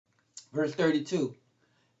Verse 32.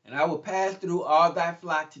 And I will pass through all thy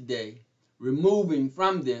flock today, removing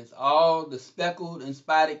from thence all the speckled and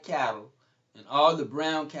spotted cattle, and all the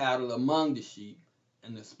brown cattle among the sheep,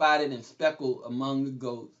 and the spotted and speckled among the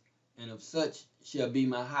goats, and of such shall be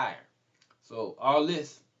my hire. So all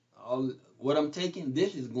this, all what I'm taking,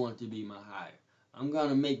 this is going to be my hire. I'm going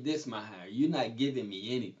to make this my hire. You're not giving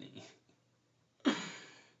me anything.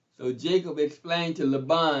 So Jacob explained to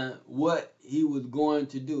Laban what he was going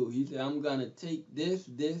to do. He said, I'm going to take this,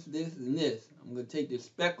 this, this, and this. I'm going to take the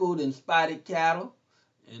speckled and spotted cattle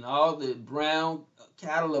and all the brown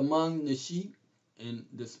cattle among the sheep and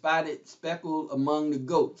the spotted, speckled among the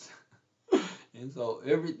goats. And so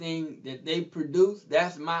everything that they produce,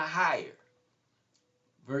 that's my hire.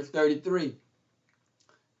 Verse 33.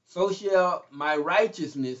 So shall my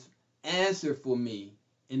righteousness answer for me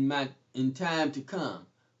in time to come,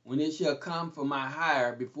 when it shall come for my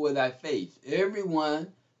hire before thy face. Everyone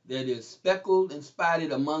that is speckled and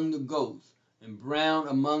spotted among the goats, and brown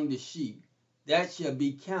among the sheep, that shall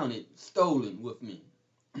be counted stolen with me.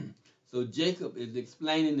 So Jacob is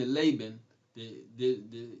explaining to Laban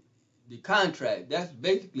the contract. That's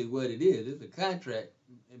basically what it is. It's a contract,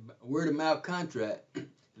 a word of mouth contract.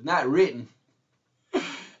 It's not written.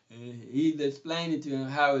 And he's explaining to him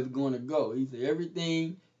how it's going to go. He said,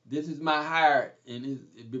 everything, this is my hire, and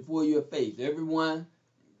it's before your face. Everyone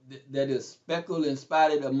that is speckled and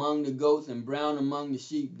spotted among the goats and brown among the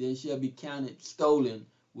sheep, then shall be counted stolen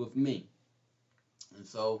with me. And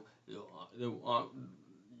so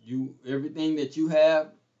everything that you have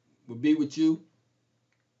will be with you,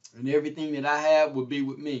 and everything that I have will be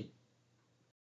with me.